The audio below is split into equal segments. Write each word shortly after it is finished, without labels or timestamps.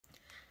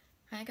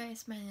Hi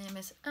guys, my name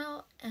is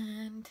Al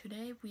and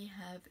today we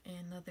have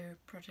another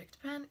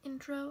Project Pan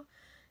intro,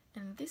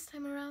 and this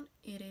time around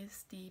it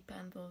is the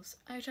Panbo's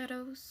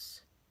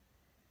eyeshadows.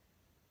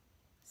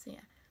 So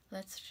yeah,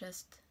 let's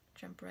just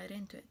jump right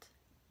into it.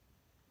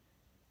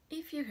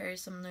 If you hear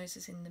some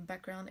noises in the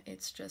background,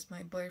 it's just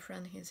my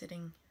boyfriend. He's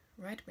sitting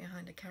right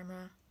behind the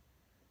camera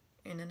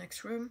in the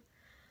next room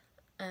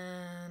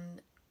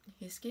and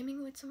he's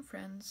gaming with some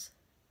friends.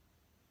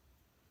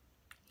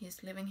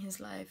 He's living his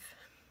life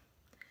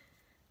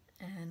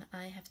and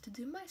I have to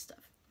do my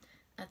stuff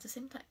at the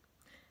same time.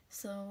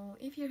 So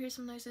if you hear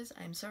some noises,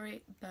 I'm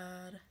sorry,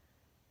 but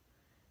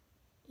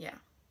yeah,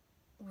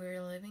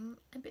 we're living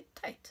a bit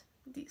tight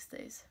these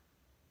days.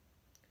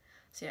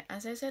 So yeah,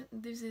 as I said,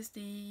 this is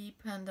the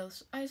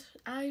Panbo's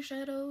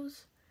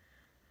eyeshadows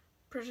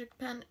project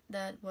pan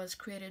that was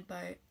created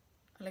by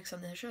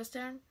Alexander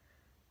Sjöstern.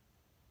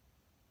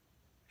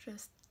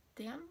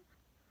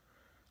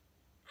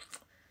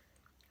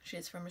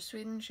 She's from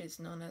Sweden, she's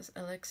known as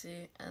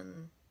Alexi,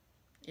 and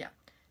yeah,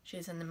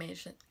 she's an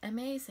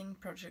amazing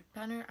project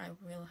planner. I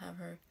will have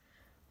her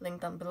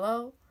linked down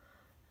below.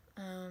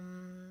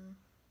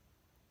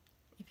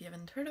 If you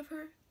haven't heard of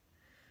her,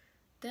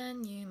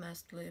 then you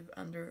must live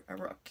under a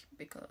rock,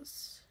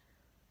 because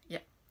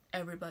yeah,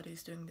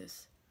 everybody's doing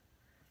this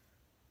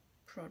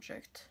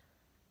project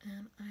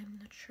and I'm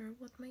not sure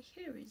what my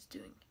hair is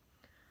doing.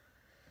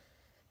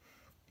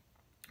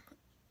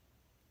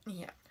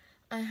 Yeah,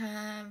 I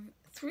have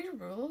 3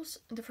 rules.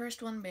 The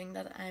first one being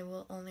that I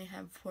will only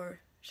have 4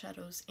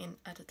 shadows in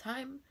at a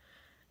time,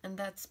 and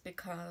that's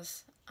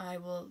because I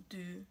will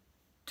do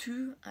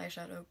 2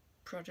 eyeshadow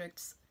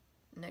projects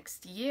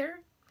next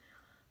year,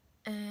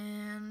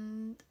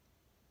 and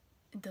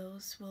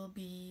those will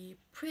be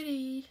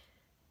pretty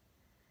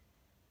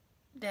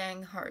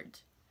dang hard.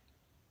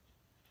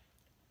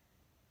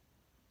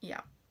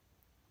 Yeah,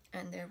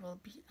 and there will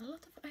be a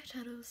lot of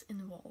eyeshadows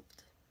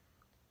involved.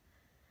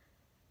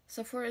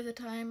 So 4 at a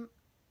time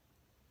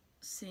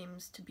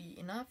seems to be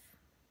enough.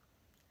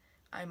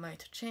 I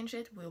might change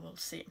it, we will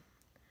see.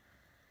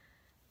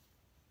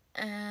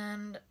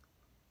 And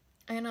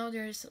I know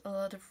there's a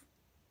lot of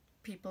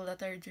people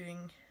that are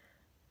doing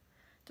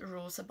the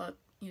rules about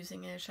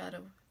using a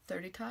shadow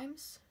 30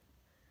 times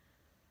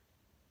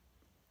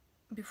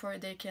before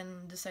they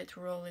can decide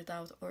to roll it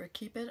out or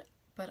keep it,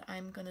 but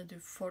I'm gonna do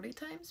 40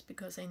 times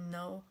because I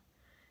know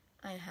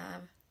I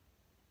have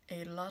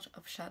a lot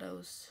of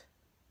shadows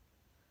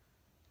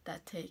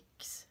that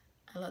takes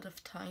a lot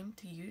of time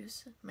to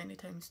use, many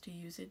times to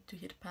use it to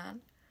hit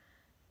pan,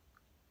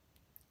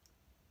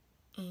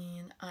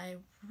 and I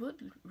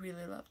would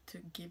really love to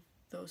give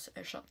those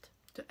a shot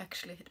to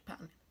actually hit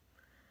pan.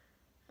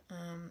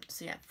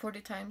 So yeah,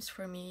 40 times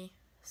for me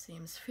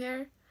seems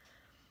fair,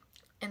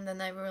 and then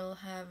I will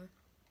have,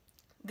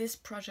 this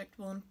project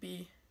won't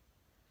be,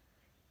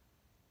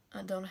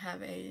 I don't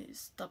have a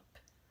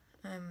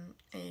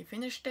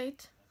finish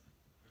date.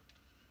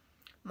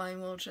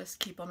 Mine will just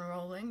keep on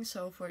rolling,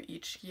 so for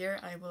each year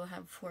I will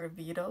have 4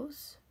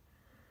 vetoes.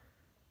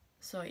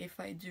 So if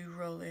I do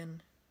roll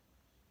in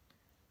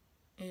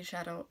a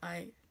shadow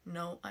I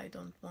know I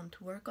don't want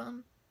to work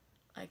on,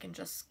 I can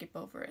just skip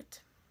over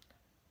it.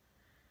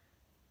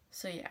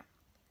 So yeah.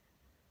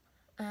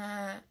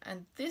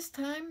 And this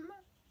time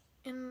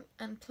in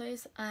and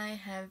place I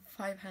have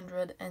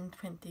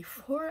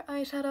 524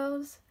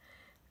 eyeshadows.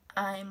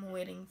 I'm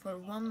waiting for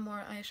one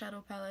more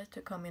eyeshadow palette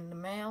to come in the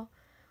mail,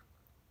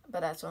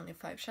 but that's only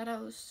 5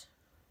 shadows.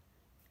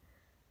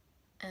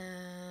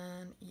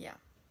 And yeah,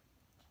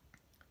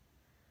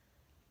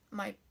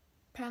 my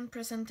pan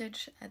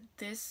percentage at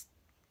this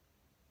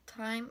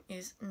time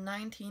is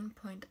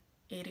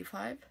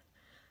 19.85.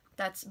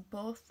 That's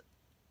both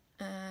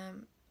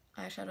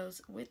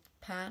eyeshadows with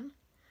pan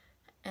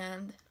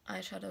and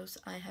eyeshadows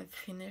I have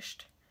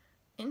finished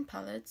in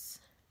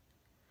palettes,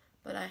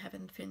 but I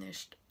haven't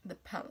finished the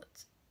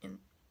palette in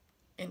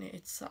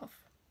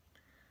itself.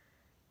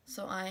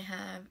 So I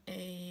have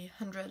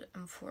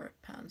 104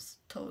 pans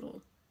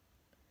total.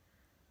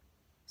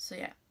 So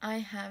yeah, I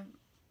have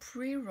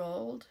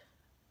pre-rolled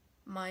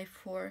my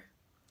 4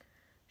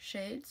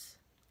 shades,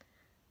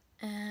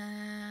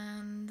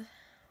 and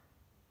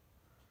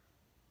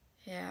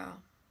yeah,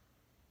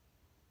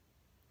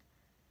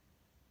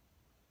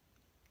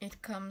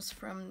 it comes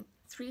from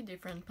 3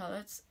 different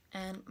palettes,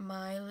 and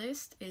my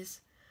list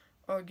is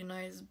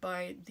organized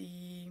by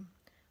the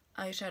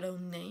eyeshadow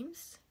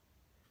names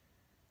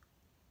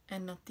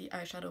and not the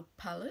eyeshadow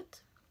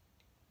palette,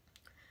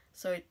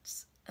 so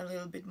it's a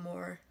little bit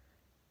more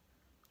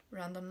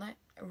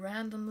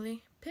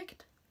randomly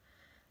picked.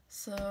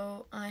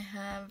 So I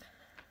have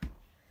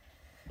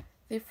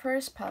the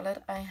first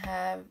palette I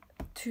have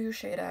 2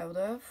 shades out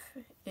of.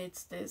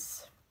 It's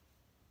this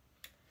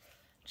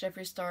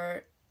Jeffree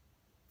Star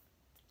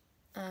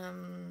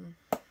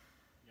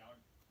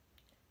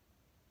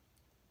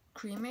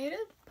cremated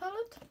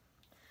palette,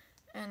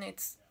 and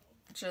it's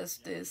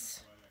just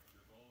this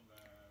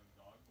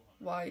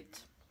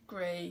white,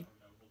 grey,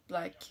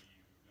 black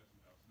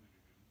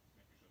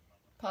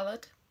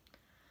palette.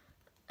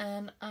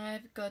 And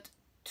I've got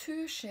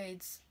 2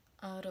 shades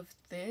out of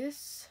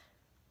this,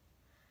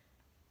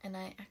 and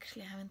I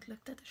actually haven't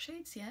looked at the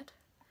shades yet,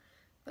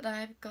 but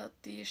I've got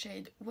the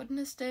shade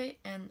Wednesday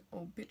and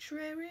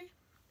Obituary,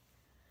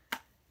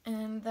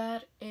 and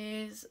that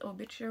is,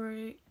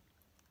 Obituary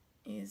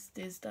is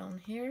this down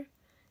here,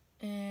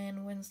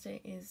 and Wednesday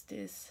is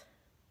this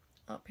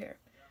up here.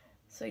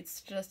 So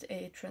it's just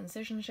a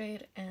transition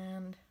shade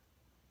and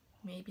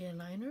maybe a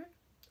liner,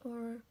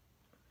 or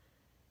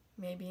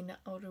maybe an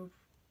outer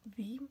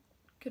V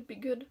could be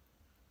good.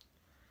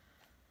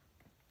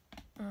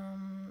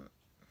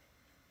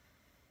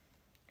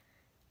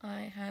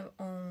 I have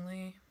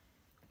only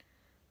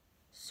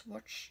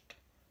swatched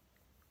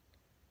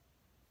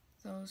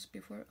those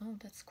before. Oh,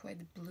 that's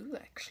quite blue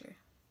actually.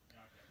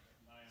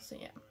 So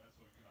yeah,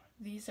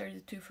 these are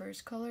the 2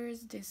 first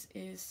colors. This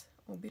is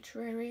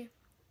Obituary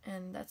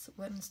and that's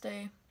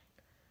Wednesday.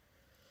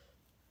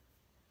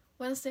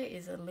 Wednesday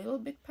is a little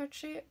bit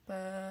patchy,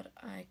 but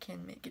I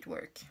can make it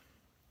work.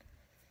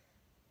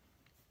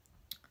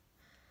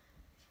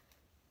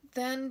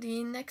 Then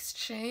the next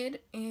shade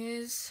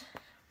is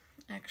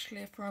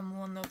actually from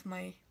one of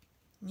my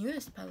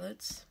newest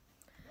palettes,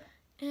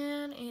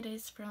 and it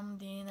is from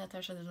the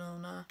Natasha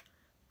Denona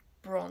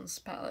Bronze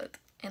palette,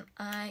 and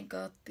I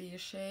got the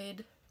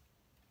shade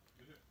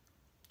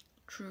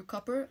True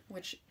Copper,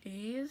 which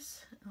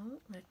is, oh,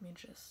 let me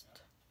just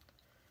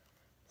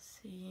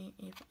see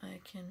if I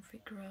can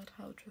figure out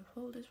how to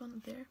hold this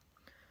one. There,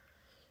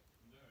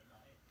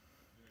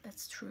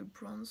 that's True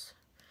Bronze.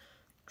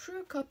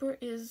 True Copper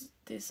is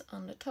this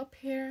on the top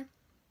here.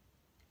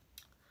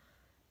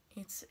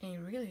 It's a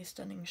really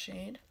stunning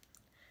shade,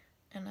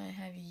 and I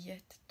have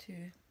yet to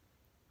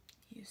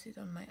use it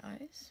on my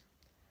eyes.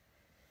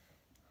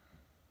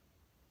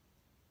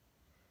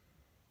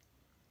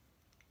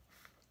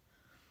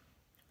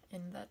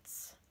 And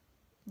that's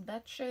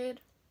that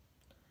shade.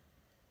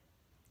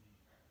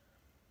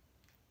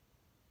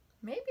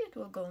 Maybe it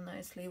will go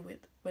nicely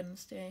with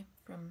Wednesday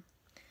from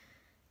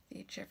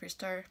the Jeffree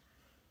Star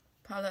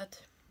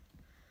palette.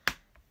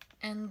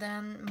 And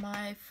then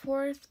my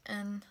 4th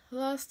and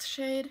last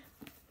shade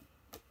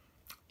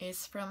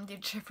is from the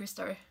Jeffree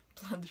Star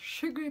Blood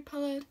Sugary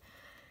palette,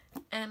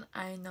 and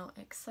I know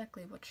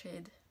exactly what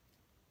shade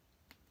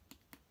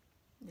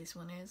this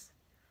one is,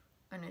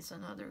 and it's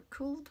another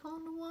cool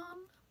tone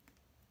one.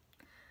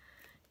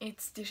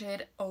 It's the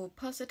shade O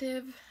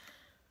Positive,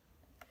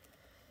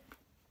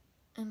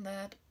 and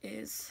that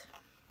is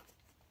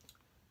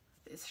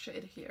this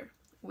shade here,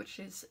 which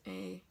is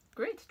a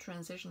great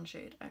transition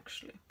shade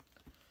actually.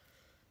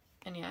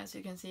 And yeah, as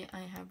you can see,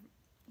 I have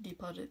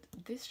depotted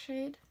this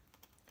shade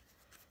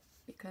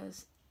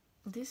because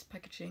this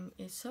packaging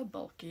is so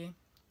bulky.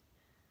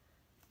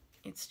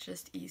 It's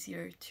just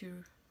easier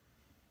to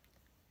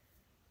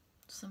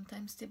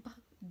sometimes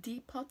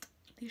depot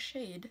the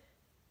shade.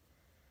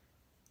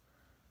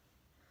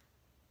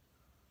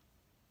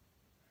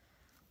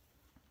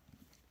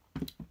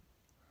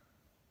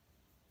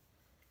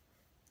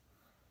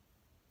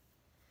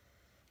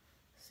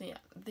 So yeah,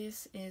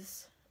 this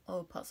is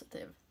O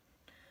Positive.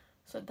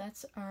 So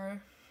that's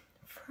our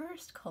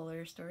first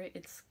color story.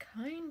 It's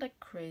kinda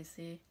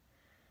crazy,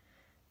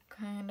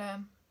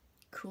 kinda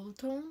cool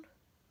tone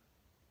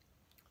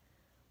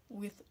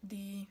with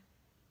the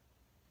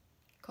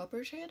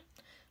copper shade.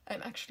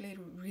 I'm actually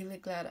really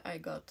glad I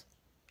got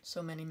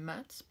so many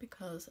mattes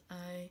because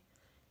I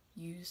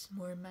use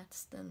more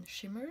mattes than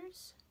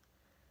shimmers.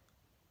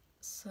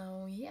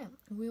 So yeah,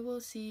 we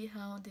will see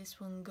how this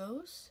one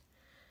goes.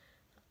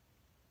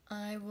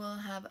 I will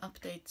have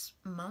updates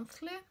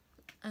monthly,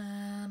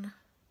 and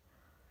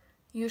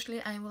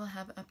usually I will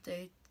have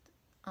update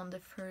on the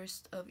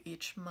 1st of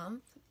each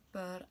month,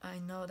 but I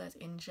know that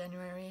in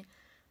January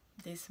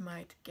this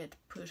might get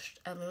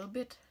pushed a little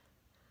bit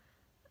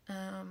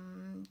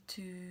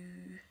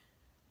to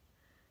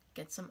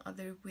get some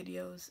other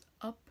videos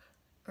up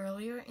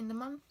earlier in the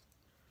month.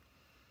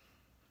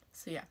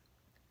 So yeah,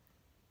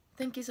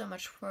 thank you so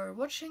much for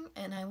watching,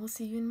 and I will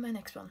see you in my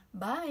next one.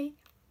 Bye!